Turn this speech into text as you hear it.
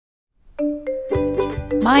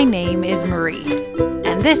My name is Marie,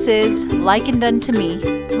 and this is Likened Unto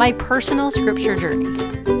Me, my personal scripture journey.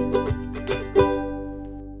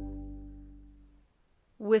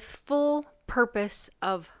 With full purpose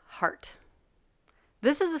of heart.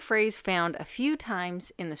 This is a phrase found a few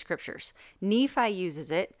times in the scriptures. Nephi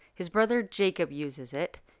uses it, his brother Jacob uses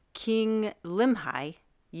it, King Limhi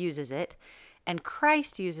uses it, and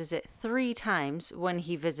Christ uses it 3 times when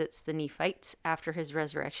he visits the Nephites after his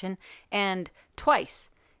resurrection, and twice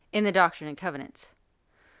in the Doctrine and Covenants.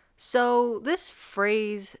 So this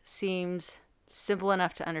phrase seems simple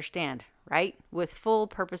enough to understand, right? With full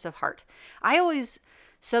purpose of heart. I always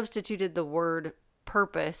substituted the word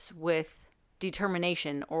purpose with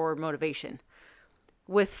determination or motivation,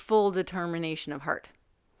 with full determination of heart.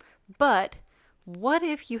 But what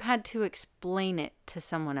if you had to explain it to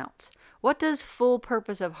someone else? What does full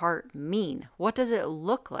purpose of heart mean? What does it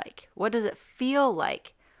look like? What does it feel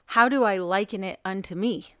like? How do I liken it unto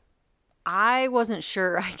me? I wasn't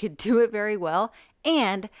sure I could do it very well,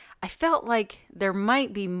 and I felt like there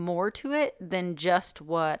might be more to it than just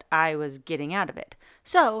what I was getting out of it.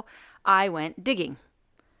 So I went digging.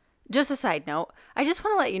 Just a side note, I just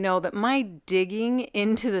want to let you know that my digging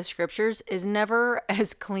into the scriptures is never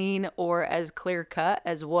as clean or as clear cut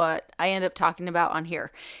as what I end up talking about on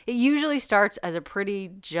here. It usually starts as a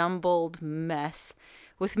pretty jumbled mess,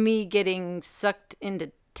 with me getting sucked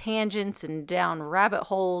into tangents and down rabbit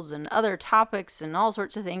holes and other topics and all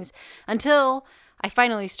sorts of things until I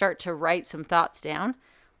finally start to write some thoughts down.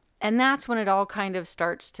 And that's when it all kind of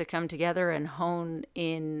starts to come together and hone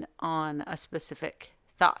in on a specific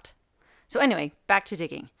thought. So anyway, back to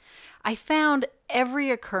digging. I found every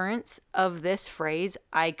occurrence of this phrase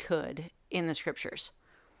I could in the scriptures.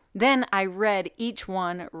 Then I read each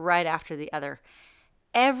one right after the other.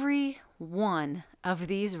 Every one of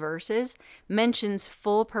these verses mentions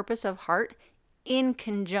full purpose of heart in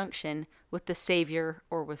conjunction with the Savior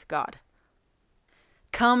or with God.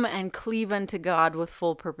 Come and cleave unto God with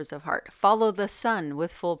full purpose of heart. Follow the Son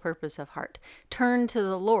with full purpose of heart. Turn to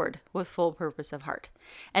the Lord with full purpose of heart.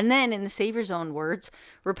 And then, in the Savior's own words,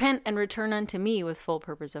 repent and return unto me with full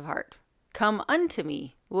purpose of heart. Come unto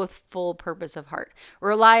me with full purpose of heart.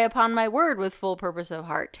 Rely upon my word with full purpose of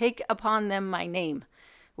heart. Take upon them my name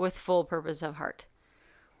with full purpose of heart.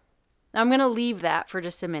 Now, I'm going to leave that for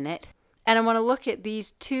just a minute, and I want to look at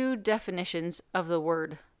these 2 definitions of the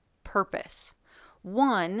word purpose.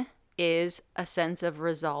 One is a sense of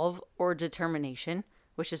resolve or determination,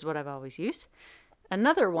 which is what I've always used.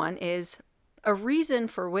 Another one is a reason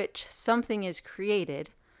for which something is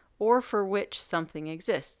created or for which something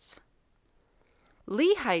exists.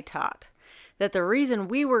 Lehi taught that the reason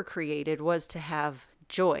we were created was to have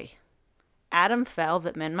joy. Adam fell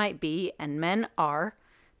that men might be, and men are,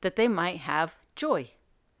 that they might have joy.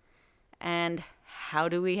 And how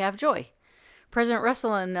do we have joy? President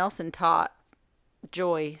Russell M. Nelson taught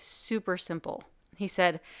joy super simple. He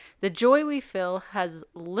said, the joy we feel has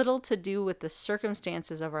little to do with the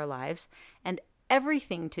circumstances of our lives and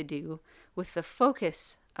everything to do with the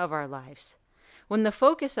focus of our lives. When the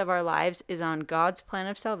focus of our lives is on God's plan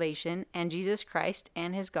of salvation and Jesus Christ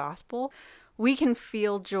and his gospel, we can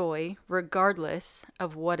feel joy regardless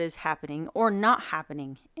of what is happening or not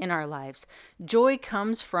happening in our lives. Joy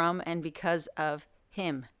comes from and because of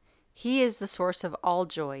him. He is the source of all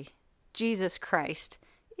joy. Jesus Christ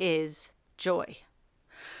is joy.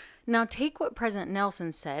 Now take what President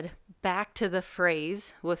Nelson said back to the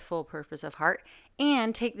phrase with full purpose of heart,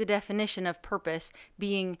 and take the definition of purpose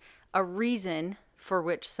being a reason for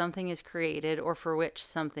which something is created or for which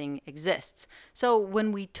something exists. So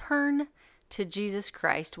when we turn to Jesus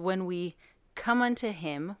Christ, when we come unto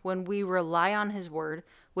him, when we rely on his word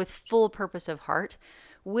with full purpose of heart,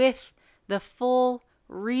 with the full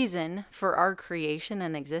reason for our creation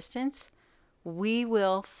and existence, we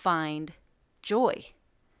will find joy.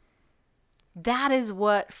 That is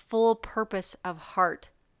what full purpose of heart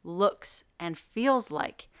looks and feels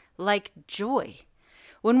like joy.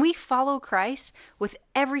 When we follow Christ with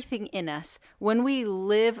everything in us, when we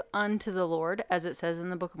live unto the Lord, as it says in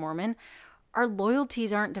the Book of Mormon, our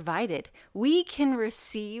loyalties aren't divided. We can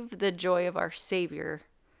receive the joy of our Savior,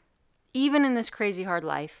 even in this crazy hard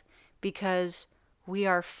life, because we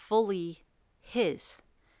are fully his.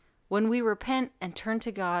 When we repent and turn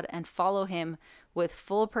to God and follow him with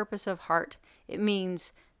full purpose of heart, it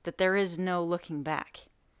means that there is no looking back.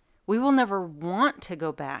 We will never want to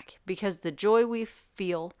go back because the joy we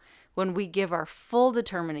feel when we give our full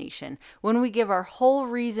determination, when we give our whole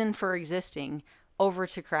reason for existing over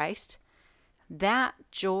to Christ, that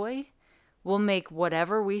joy will make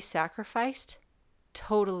whatever we sacrificed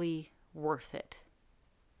totally worth it.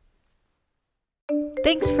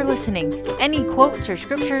 Thanks for listening. Any quotes or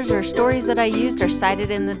scriptures or stories that I used are cited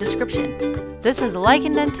in the description. This is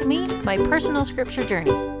likened unto me, my personal scripture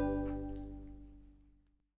journey.